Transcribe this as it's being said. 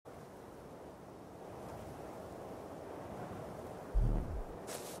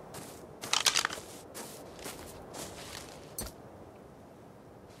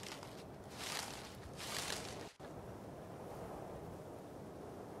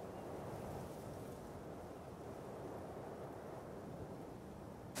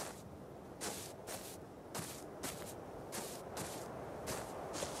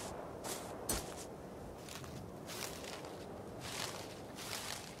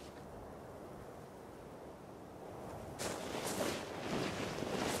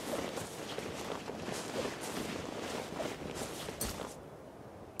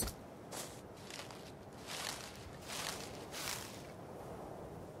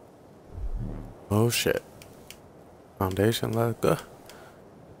Oh shit. Foundation, let's go.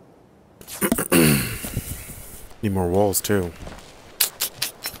 Need more walls too.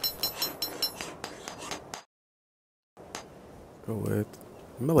 Go with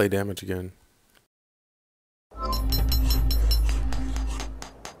melee damage again.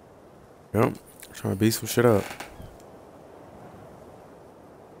 Yep. Trying to beat some shit up.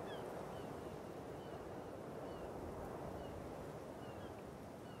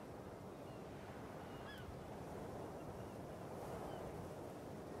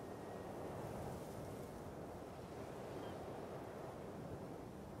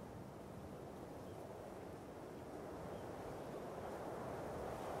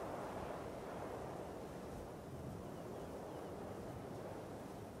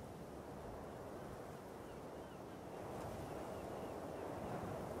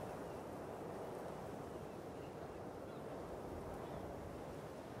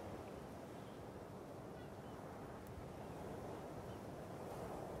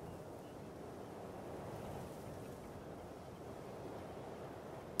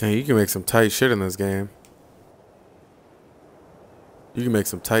 Dang, you can make some tight shit in this game. You can make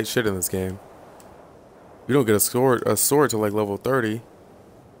some tight shit in this game. You don't get a sword to like level 30.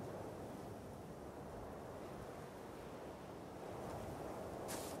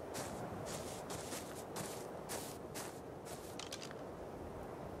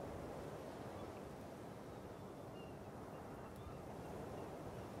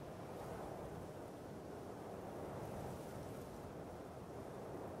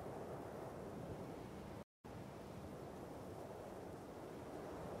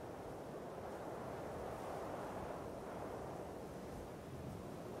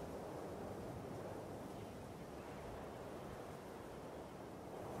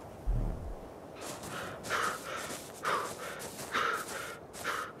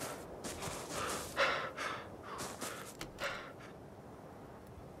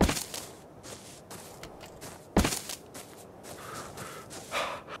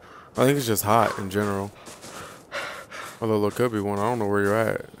 I think it's just hot in general. Although there could be one. I don't know where you're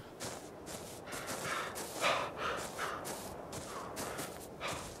at.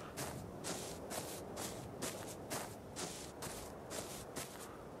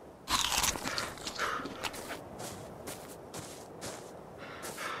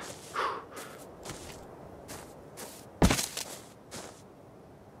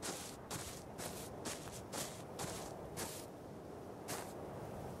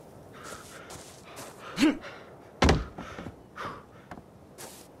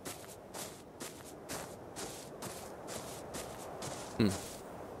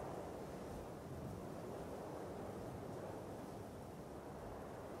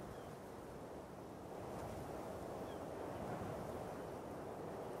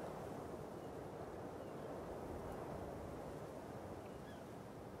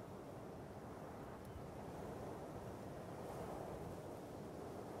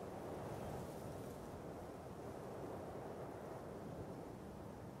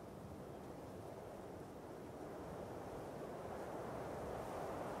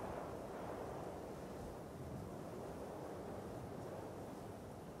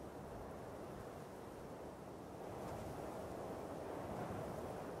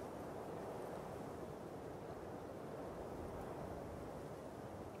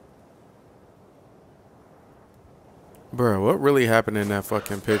 Bro, what really happened in that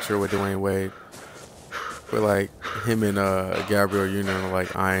fucking picture with Dwayne Wade? With like him and Gabrielle Union were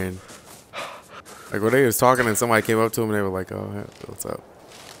like eyeing. Like when they was talking and somebody came up to him and they were like, "Oh, hey, what's up?"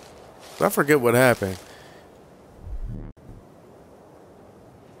 I forget what happened.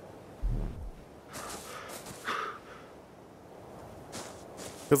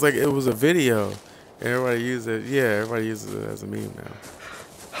 Cause like it was a video, and everybody used it. Yeah, everybody uses it as a meme now.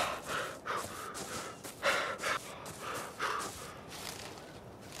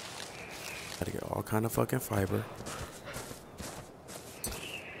 Gotta get all kind of fucking fiber.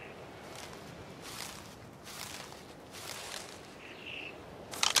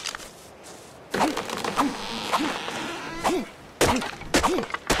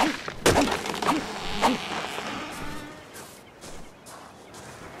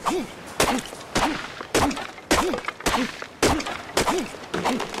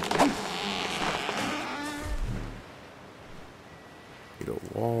 Need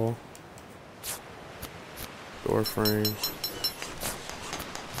a wall. Door frame.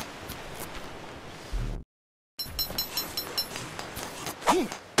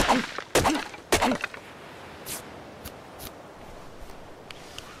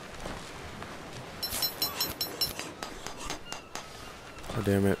 Oh,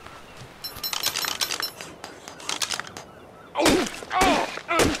 damn it.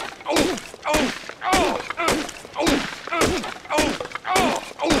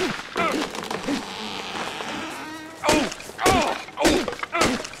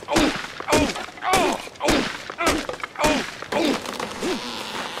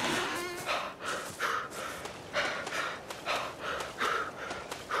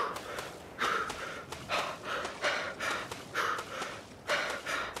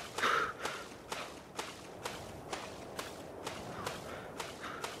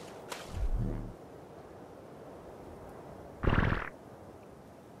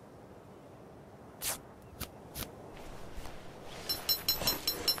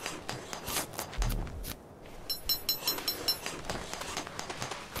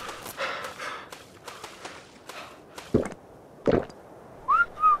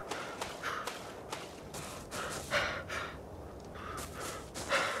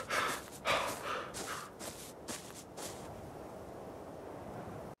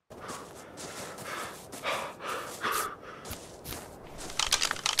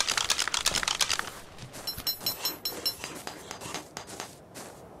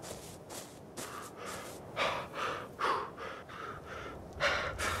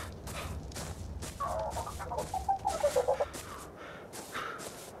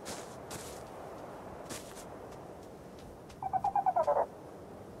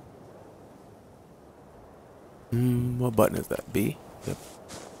 What button is that? B? Yep.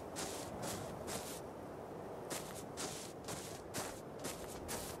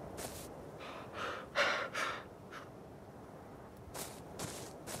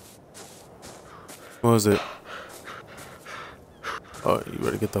 What was it? Oh, you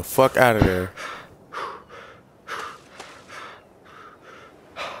better get the fuck out of there.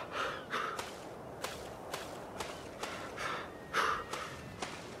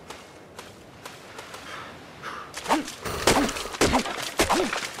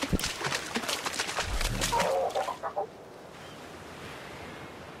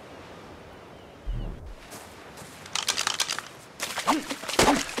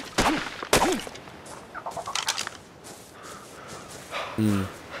 Hmm.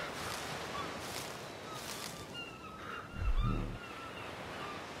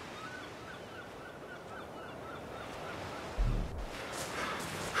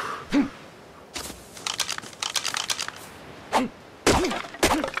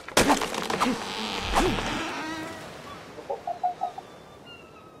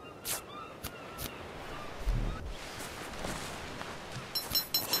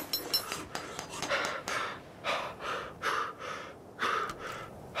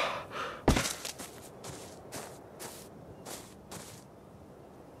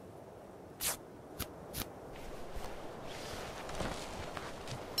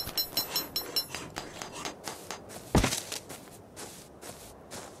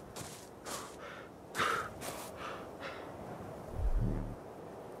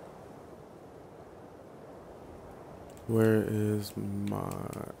 Where is my...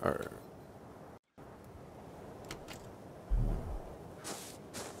 Alright.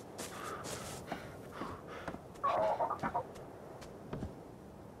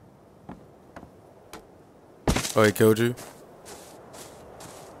 Oh, he killed you?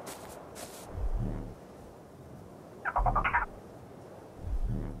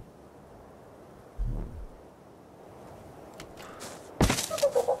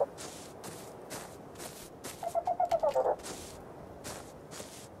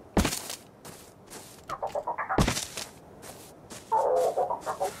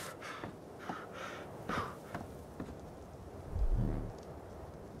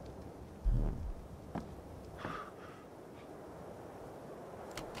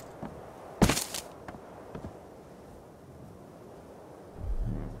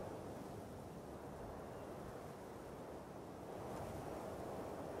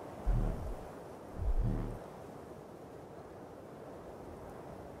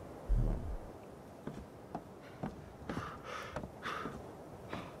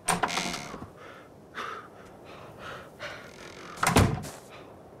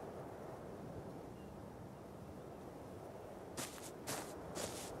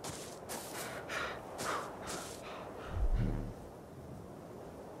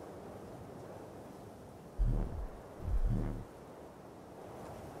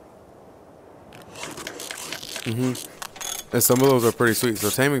 Mm-hmm. And some of those are pretty sweet. So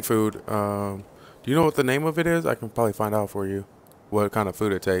taming food, do you know what the name of it is? I can probably find out for you what kind of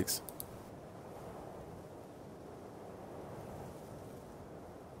food it takes.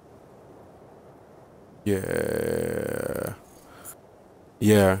 Yeah.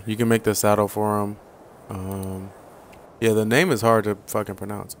 Yeah, you can make the saddle for them. Yeah, the name is hard to fucking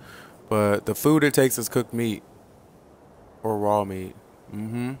pronounce. But the food it takes is cooked meat or raw meat.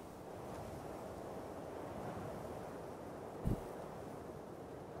 Mm-hmm.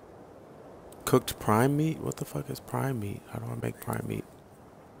 Cooked prime meat? What the fuck is prime meat? How do I make prime meat?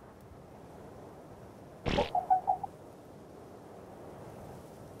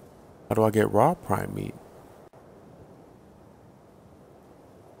 How do I get raw prime meat?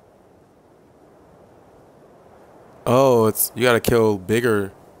 Oh, it's you gotta kill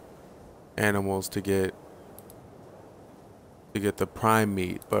bigger animals to get the prime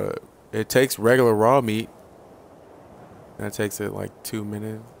meat, but it takes regular raw meat. And it takes it like 2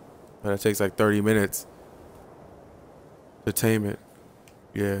 minutes, but it takes like 30 minutes to tame it.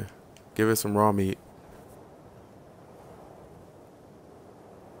 Yeah, give it some raw meat.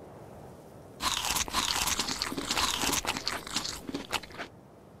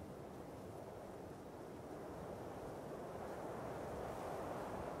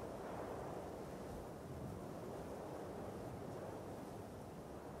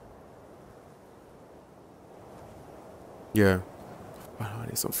 Yeah. Oh, I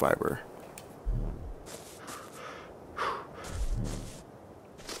need some fiber.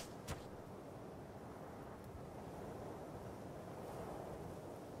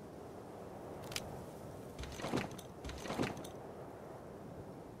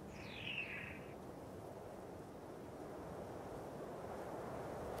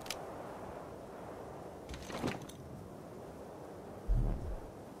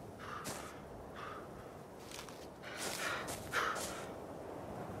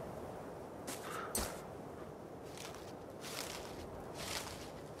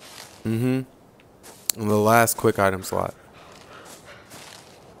 Mm-hmm. And the last quick item slot.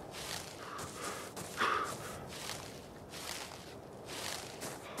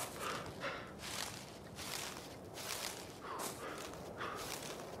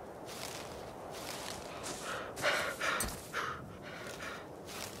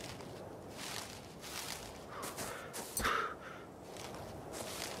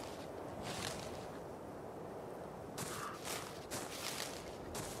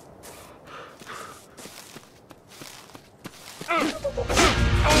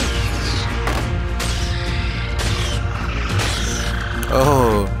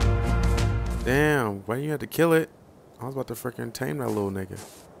 Oh, damn. Why you had to kill it? I was about to freaking tame that little nigga.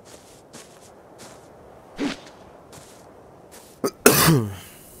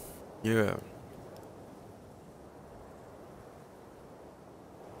 Yeah.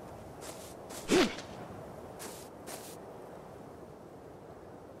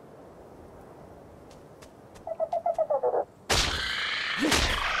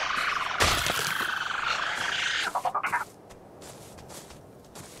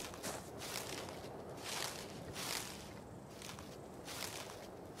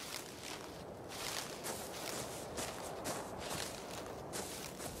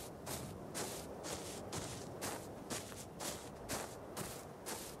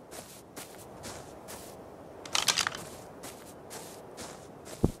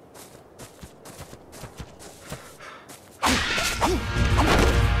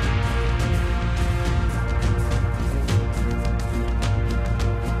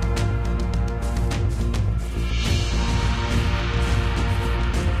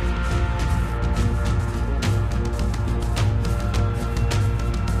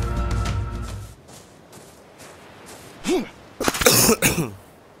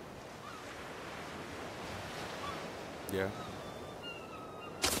 Yeah.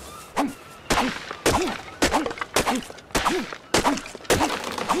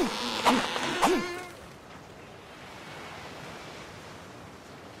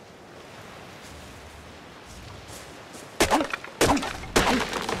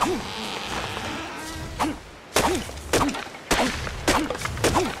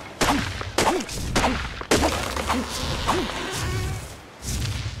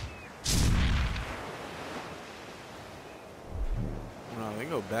 No, they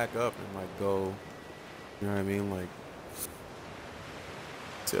go back up and like go, you know what I mean? Like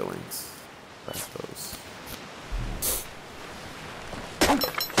ceilings. Back those.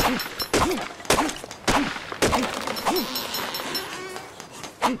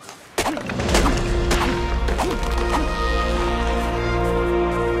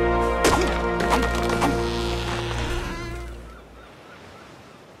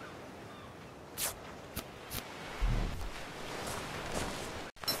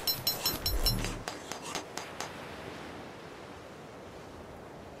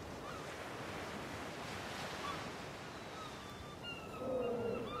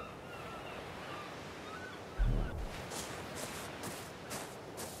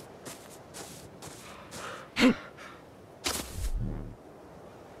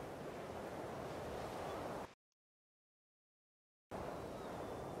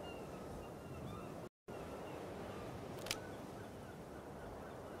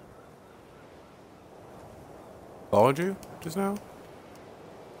 Followed you just now?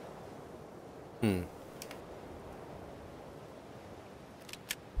 Hmm.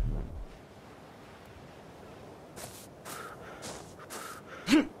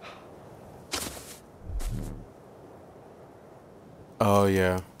 Oh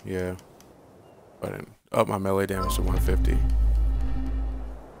yeah, yeah. But then up my melee damage to 150.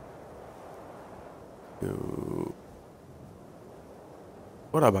 Dude.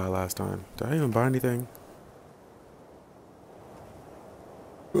 What did I buy last time? Did I even buy anything?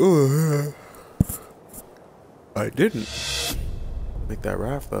 I didn't. Make that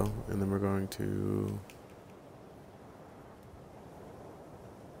raft though, and then we're going to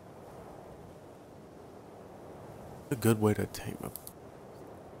a good way to tame up.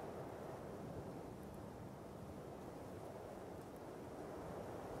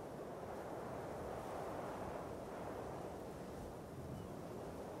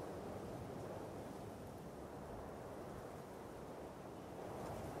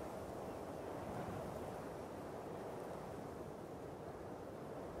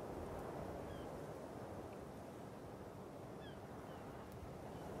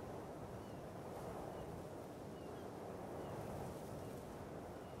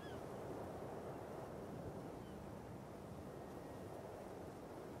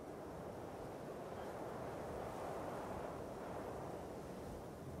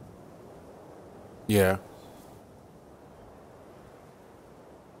 Yeah.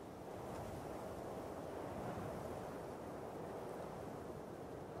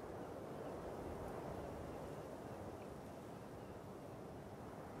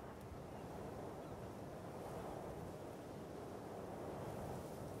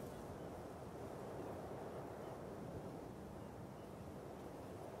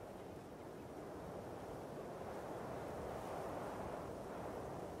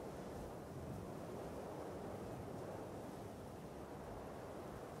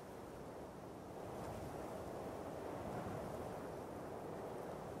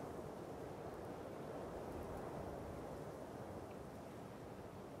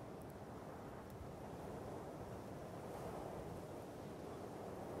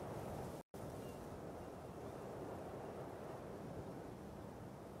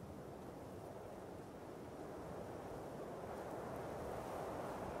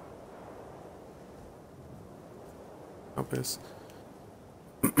 Compass.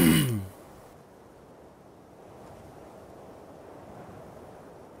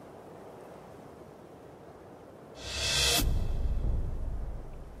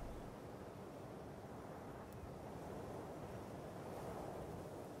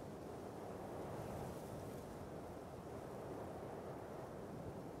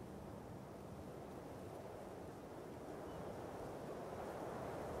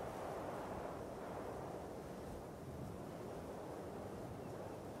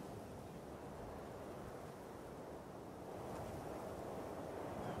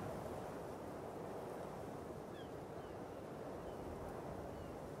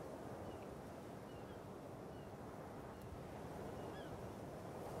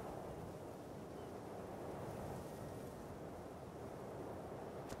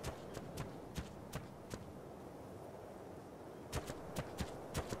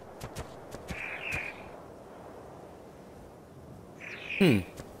 A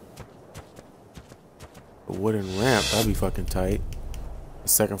wooden ramp. That'd be fucking tight. The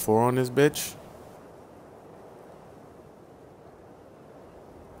second floor on this bitch.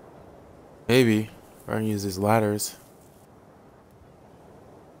 Maybe. Or I can use these ladders.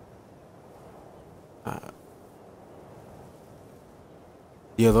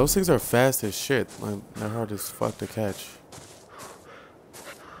 Yeah, those things are fast as shit. Like, they're hard as fuck to catch.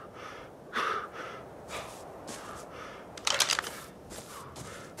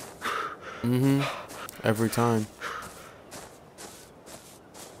 Every time.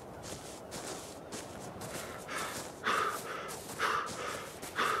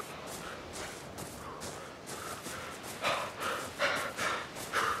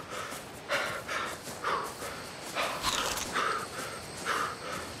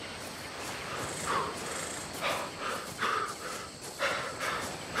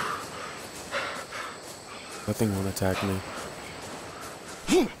 Nothing won't attack me.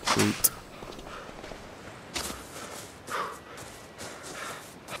 Sweet.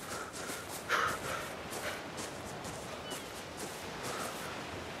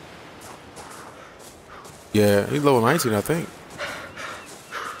 Yeah, he's level 19, I think.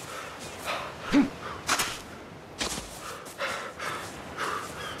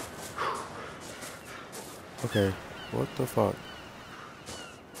 Okay, what the fuck?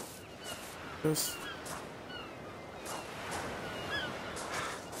 This.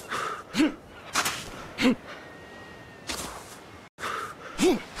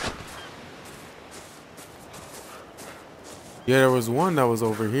 Yeah, there was one that was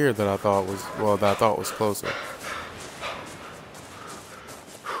over here that I thought was, well, that I thought was closer.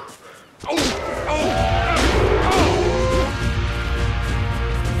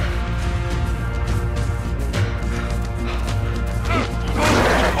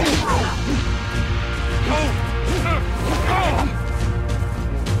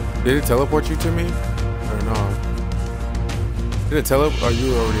 Did it teleport you to me? Or no? Did it teleport? Are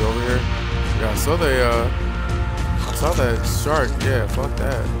you already over here? Yeah, I saw that shark. Yeah, fuck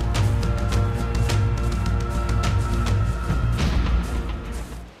that.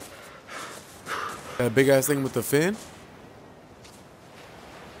 That big ass thing with the fin?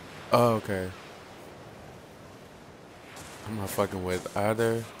 Oh, okay. I'm not fucking with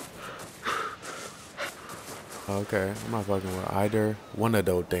either. Okay, I'm not fucking with either one of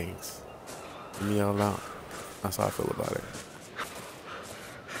those things. Leave me alone. That's how I feel about it.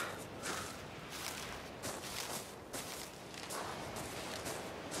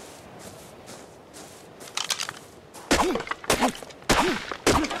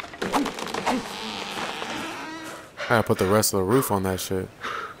 I gotta put the rest of the roof on that shit.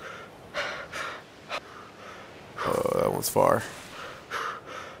 Oh, that one's far.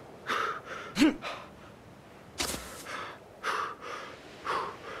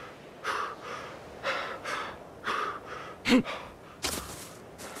 Ooh,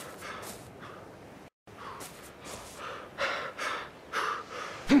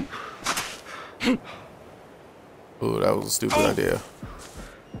 that was a stupid idea.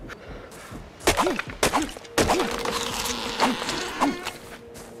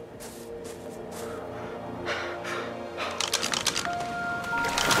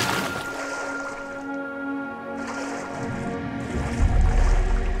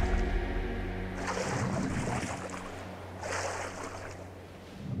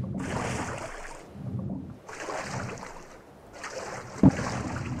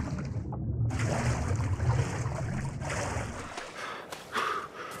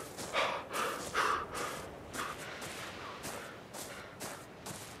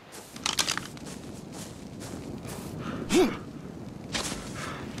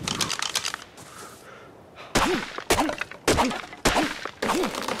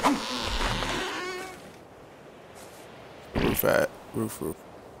 Roof.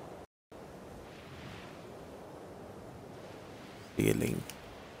 Ceiling.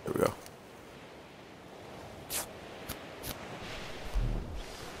 There we go.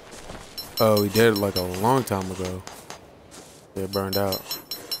 Oh, we did it like a long time ago. It burned out.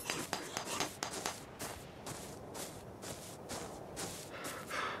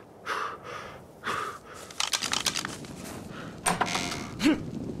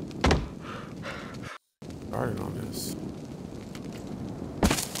 Started on this.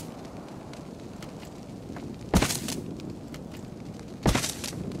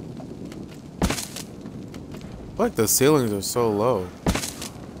 Like the ceilings are so low.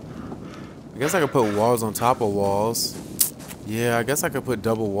 I guess I could put walls on top of walls. Yeah, I guess I could put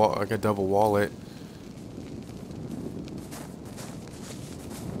double wall. I could double wall it.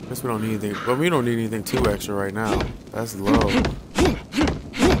 Guess we don't need anything, but we don't need anything too extra right now. That's low.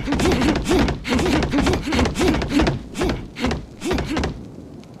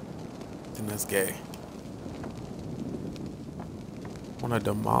 And that's gay. Wanna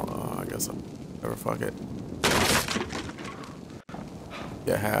demolish? I guess I'm. Never fuck it.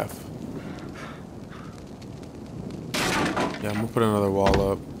 Yeah, half. Yeah, I'm gonna put another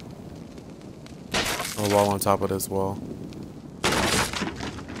wall up. A wall on top of this wall.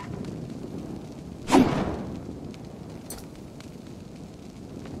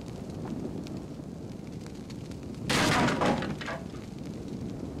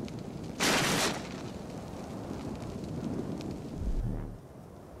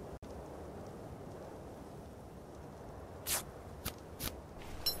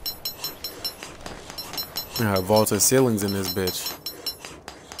 We have vaulted ceilings in this bitch.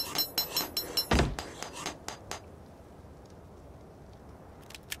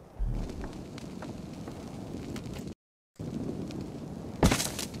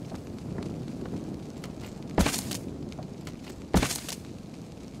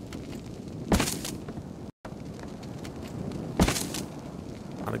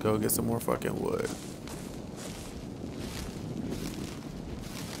 Gotta go get some more fucking wood.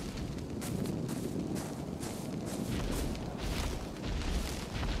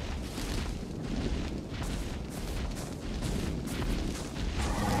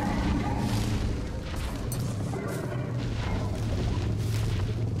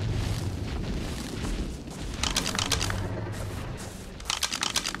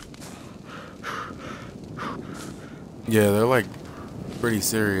 Yeah, they're like pretty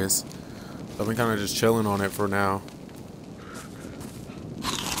serious. I've been kind of just chilling on it for now.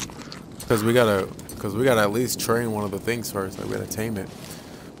 Cause we gotta at least train one of the things first. Like we gotta tame it.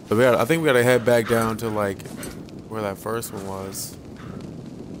 But I think we gotta head back down to like where that first one was.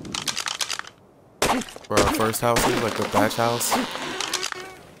 Where our first house is, like the thatch house.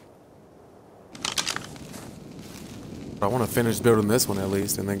 But I want to finish building this one at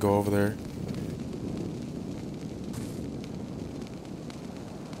least, and then go over there.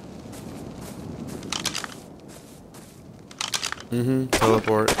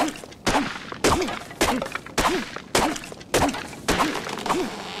 Teleport.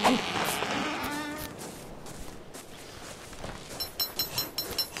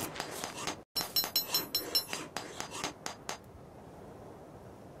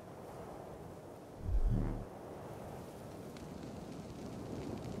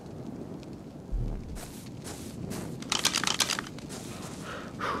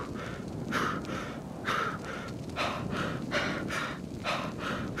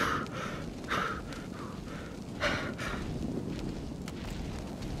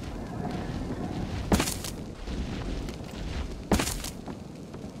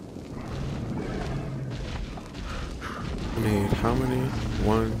 Need how many?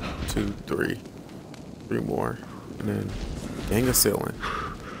 1, 2, 3. 3 more. And then gang of ceiling.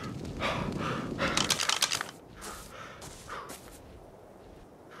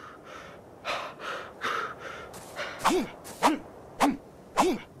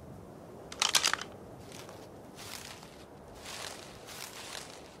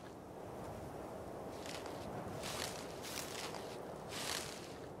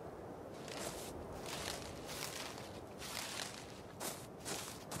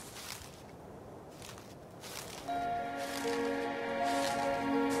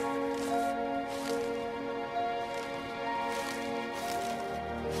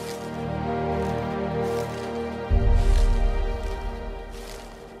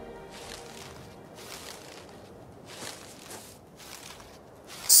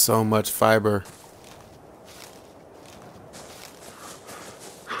 So much fiber.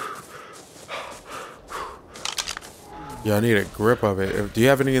 Yeah, I need a grip of it. Do you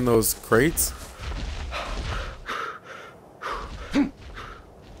have any in those crates?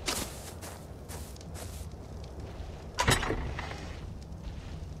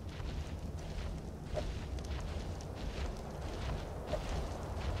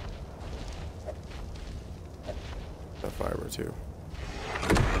 The fiber too.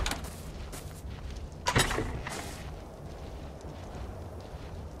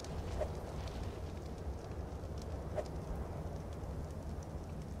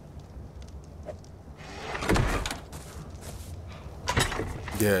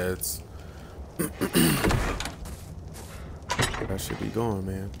 Yeah, it's that should be going,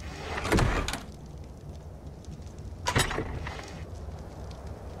 man.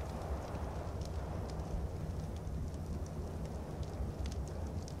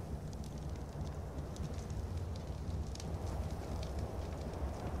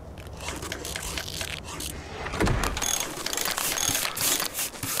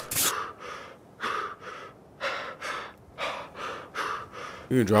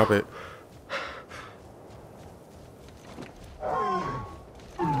 You can drop it.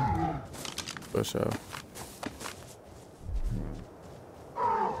 For sure.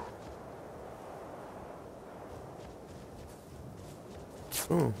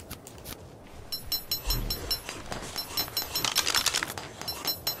 Oh.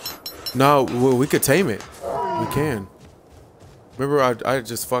 No, well, we could tame it. We can. Remember, I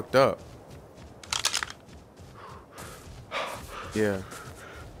just fucked up. Yeah.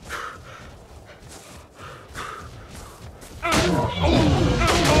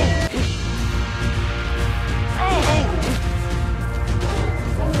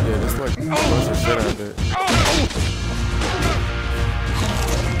 Yeah, just like bunch of shit out of it.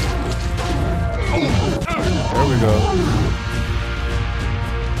 There we go.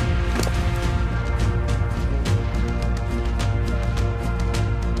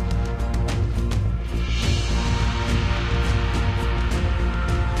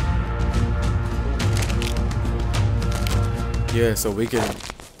 Yeah, so we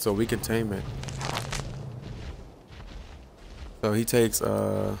can tame it. So he takes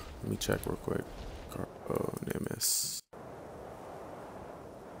let me check real quick. Carbonemus.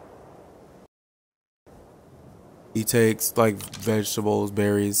 He takes like vegetables,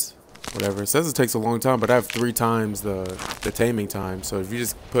 berries, whatever. It says it takes a long time, but I have 3 times the taming time. So if you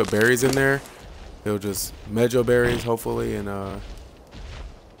just put berries in there, it'll just mejo berries hopefully, and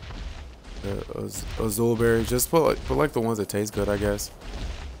azul berries. Just put like the ones that taste good, I guess.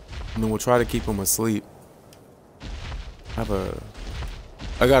 And then we'll try to keep them asleep. I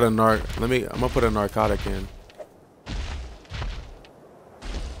got a narc. I'm gonna put a narcotic in.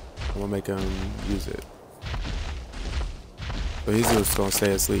 I'm gonna make him use it. So he's just gonna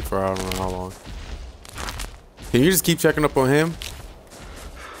stay asleep for I don't know how long. Can you just keep checking up on him?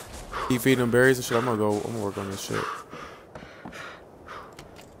 Keep feeding him berries and shit. I'm gonna work on this shit.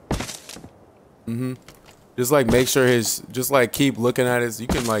 Just like make sure just like keep looking at his, you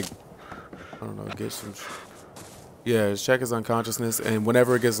can like, I don't know, get some, yeah, just check his unconsciousness, and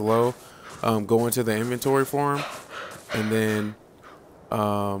whenever it gets low, go into the inventory for him, and then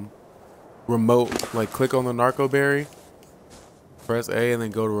remote, like click on the narco berry, press A, and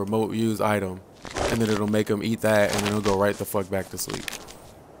then go to remote use item, and then it'll make him eat that, and then it'll go right the fuck back to sleep.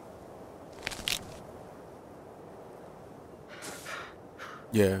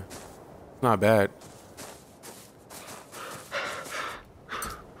 Yeah, not bad.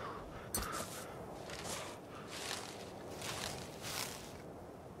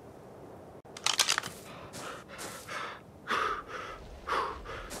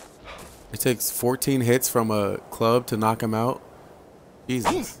 It takes 14 hits from a club to knock him out.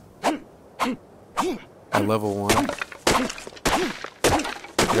 Jesus. At level 1.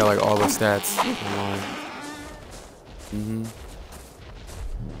 You got like all the stats in line. Mm-hmm.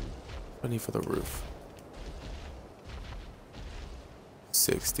 I need for the roof.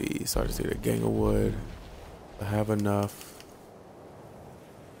 60. Start to see the gang of wood. I have enough.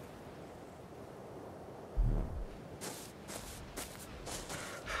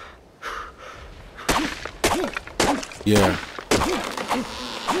 Yeah.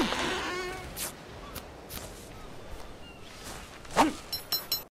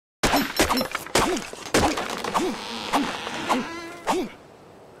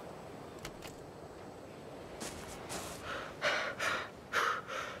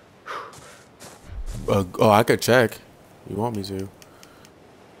 Oh, I could check. You want me to?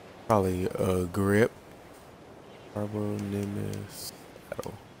 Probably a grip. Carbo, Nimbus,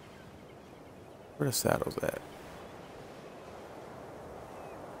 saddle. Where the saddles at?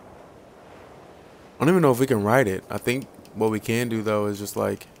 I don't even know if we can ride it. I think what we can do though is just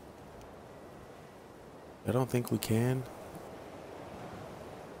like, I don't think we can.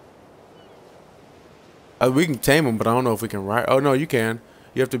 We can tame them, but I don't know if we can ride. Oh no, you can.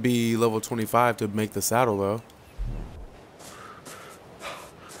 You have to be level 25 to make the saddle though.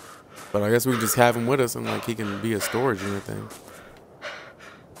 But I guess we can just have him with us and like he can be a storage unit thing.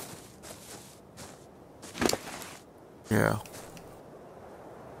 Yeah.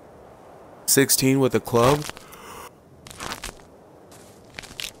 16 with a club.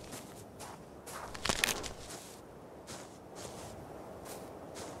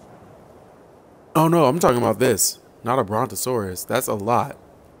 Oh no, I'm talking about this. Not a brontosaurus. That's a lot.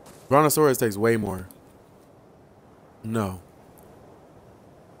 Brontosaurus takes way more. No.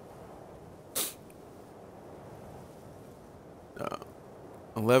 Uh,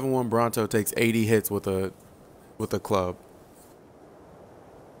 11-1 Bronto takes 80 hits with a club.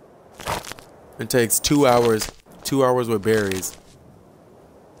 It takes 2 hours. 2 hours with berries.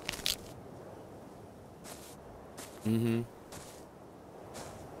 Mm-hmm.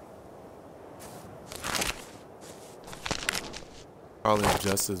 Probably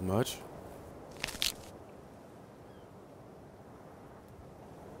just as much.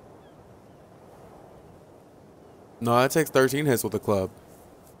 No, that takes 13 hits with a club.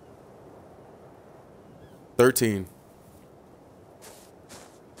 13.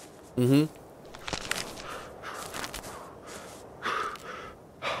 Mm-hmm.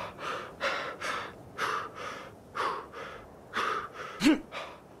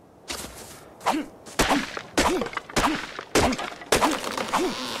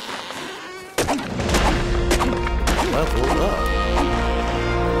 Level up.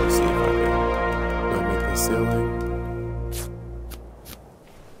 Let's see if I can make the ceiling.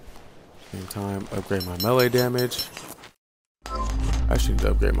 Same time, upgrade my melee damage. I should need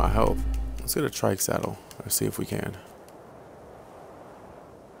to upgrade my health. Let's get a trike saddle. Let's see if we can.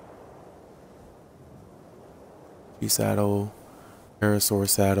 Saddle, Parasaur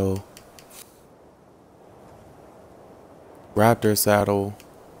saddle, Raptor saddle,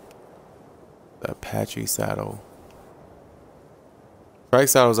 the Apache saddle. Trike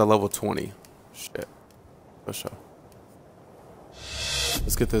saddle is at level 20. Shit. For sure.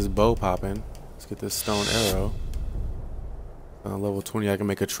 Let's get this bow popping. Let's get this stone arrow. On level 20, I can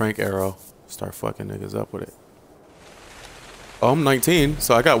make a trank arrow. Start fucking niggas up with it. Oh, I'm 19,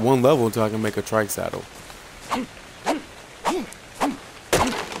 so I got 1 level until I can make a trike saddle.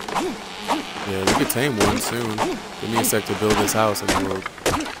 Yeah, we could tame one soon. Give me a sec to build this house and then we'll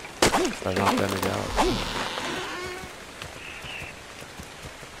try to knock that nigga out.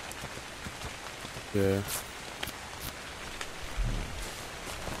 Yeah.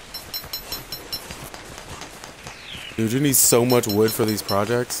 Dude, you need so much wood for these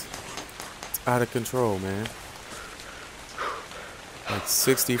projects. It's out of control, man. Like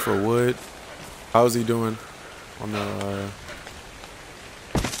 60 for wood. How's he doing on the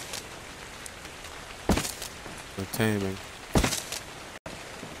taming?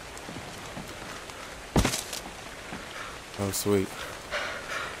 Oh, sweet.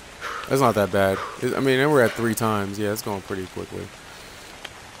 That's not that bad. I mean, and we're at 3 times. Yeah, it's going pretty quickly.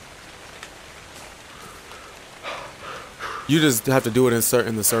 You just have to do it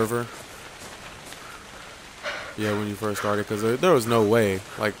in the server. Yeah, when you first started, because there was no way,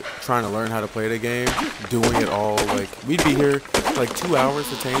 like, trying to learn how to play the game, doing it all, like, we'd be here, like, 2 hours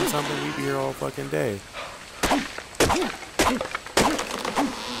to tame something, we'd be here all fucking day.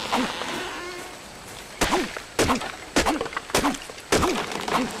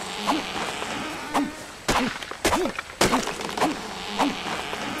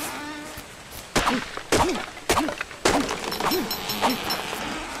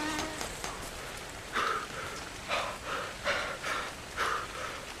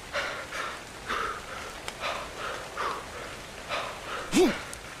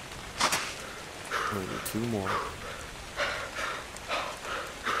 Maybe 2 more.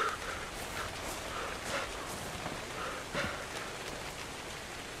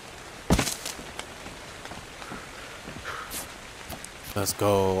 Let's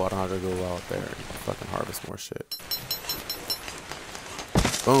go. I don't have to go out there and fucking harvest more shit.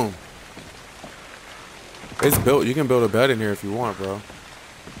 Boom. It's built. You can build a bed in here if you want, bro.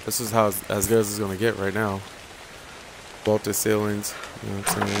 This is how as good as it's gonna get right now. Vaulted ceilings. You know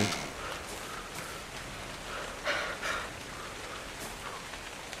what I'm saying?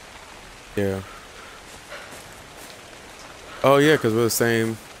 Yeah. Oh yeah, because we're the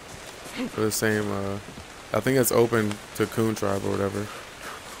same. We're the same. I think it's open to Coon Tribe or whatever.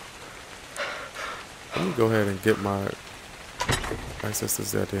 Let me go ahead and get my access to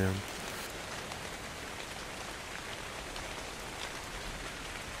that damn.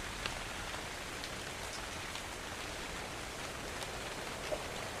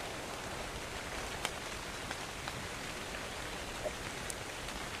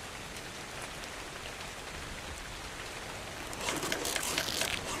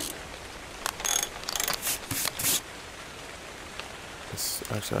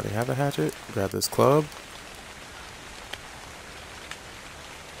 Actually, I already have a hatchet. Grab this club.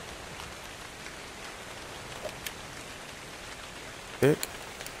 Pick.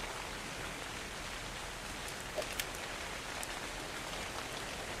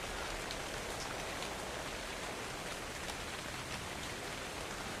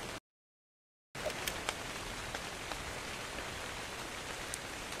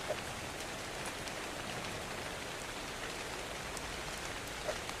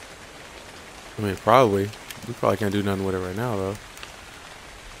 I mean, probably. We probably can't do nothing with it right now, though.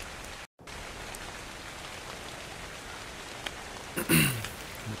 Look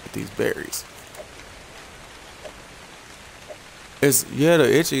at these berries. It's, yeah, the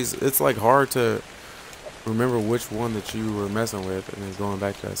itchies, it's like hard to remember which one that you were messing with and then going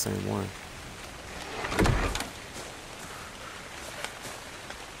back to that same one.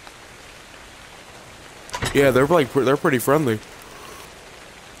 Yeah, they're pretty friendly.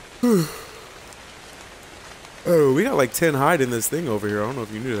 Oh, we got like 10 hide in this thing over here. I don't know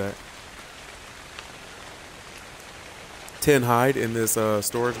if you knew that. 10 hide in this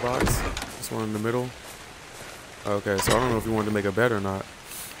storage box. This one in the middle. Okay, so I don't know if you wanted to make a bed or not.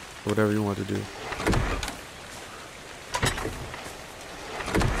 Whatever you want to do.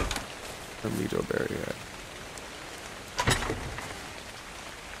 Let me go berry at.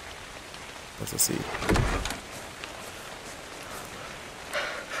 That's a seed.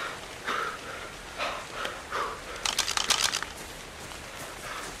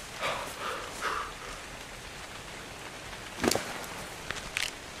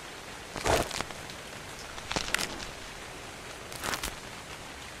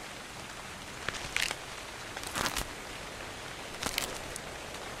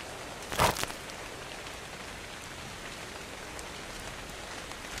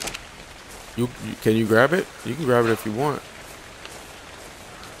 Can you grab it? You can grab it if you want.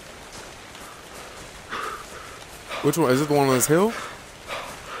 Which one? Is it the one on this hill?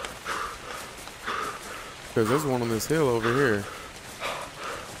 Because there's one on this hill over here.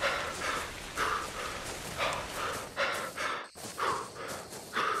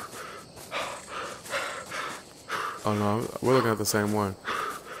 Oh no, we're looking at the same one.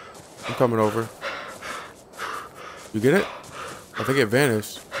 I'm coming over. You get it? I think it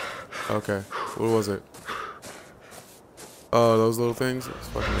vanished. Okay. What was it? Oh, those little things? It's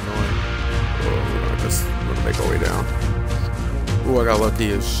fucking annoying. Oh, we're gonna make our way down. Ooh, I got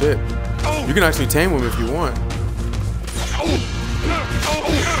lucky as shit. You can actually tame them if you want.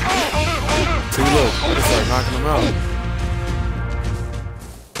 See, look. I just started knocking them out.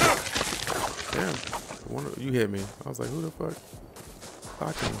 Damn. You hit me. I was like, who the fuck?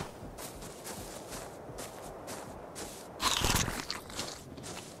 Knocking me.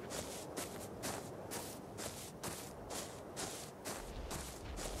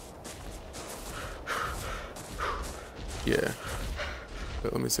 Yeah.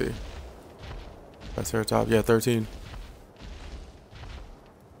 But let me see. That's her top. Yeah, 13.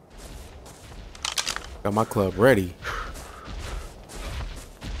 Got my club ready.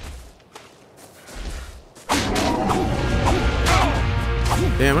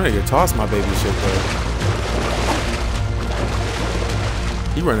 Damn, I need to toss my baby shit though.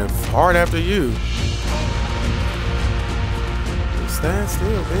 He running hard after you. Stand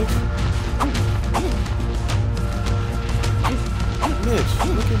still, bitch. Mitch,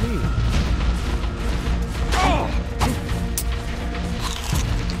 look at me.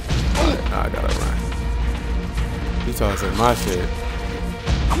 Nah, I gotta run. He tossing my shit.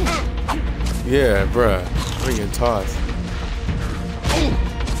 He Yeah, bruh. I'm getting tossed.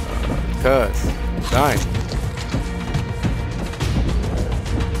 Cuz. Dying.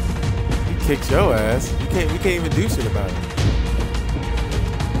 He kicked your ass. We can't even do shit about it.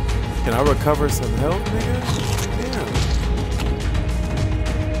 Can I recover some health, nigga?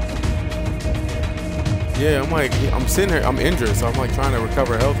 Damn. Yeah, I'm like, I'm sitting here, I'm injured, so I'm like trying to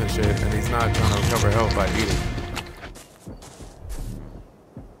recover health and shit, and he's not trying to recover health by eating.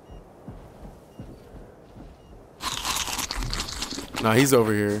 Nah, he's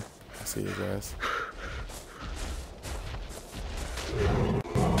over here. I see his ass.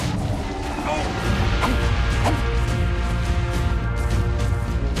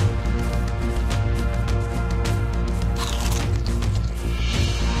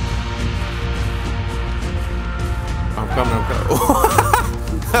 I'm coming.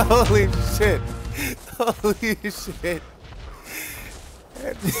 Holy shit. Holy shit.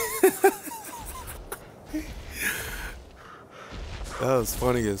 That was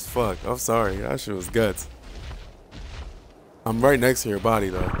funny as fuck. I'm sorry. That shit was guts. I'm right next to your body,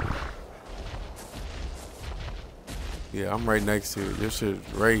 though. Yeah, I'm right next to it. Your shit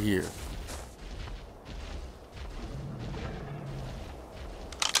right here.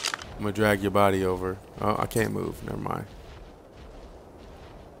 I'm gonna drag your body over. Oh, I can't move. Never mind.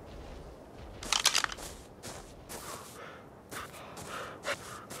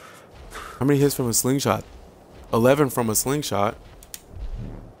 How many hits from a slingshot? 11 from a slingshot.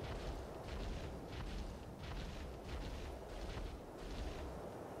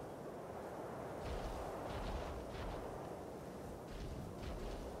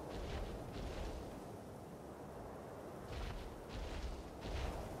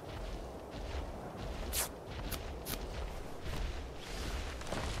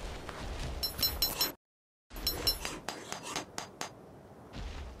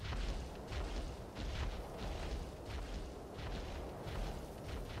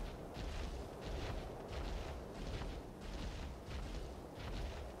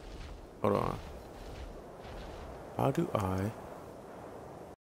 Hold on. How do I?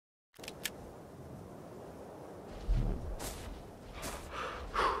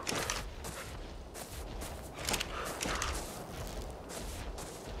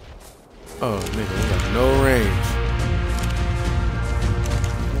 Oh, nigga, we got no range.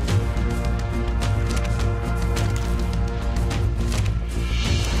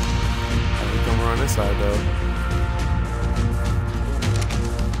 We come around this side though.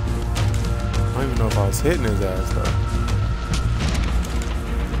 I don't even know if I was hitting his ass though.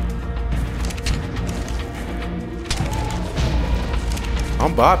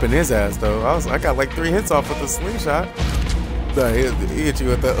 I'm bopping his ass though. I got like 3 hits off with the slingshot. Nah, he hit you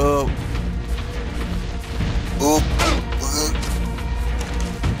with the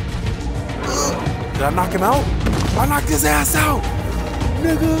Did I knock him out? I knocked his ass out,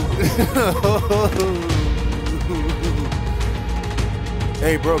 nigga.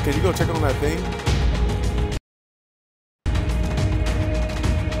 Hey, bro, can you go check on that thing?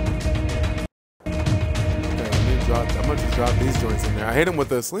 Okay, I'm gonna just drop these joints in there. I hit him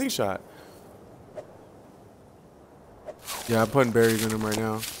with a slingshot. Yeah, I'm putting berries in him right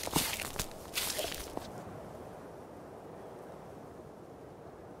now.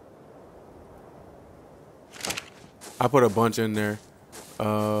 I put a bunch in there.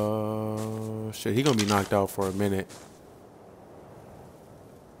 Shit, he gonna be knocked out for a minute.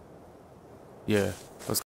 Yeah.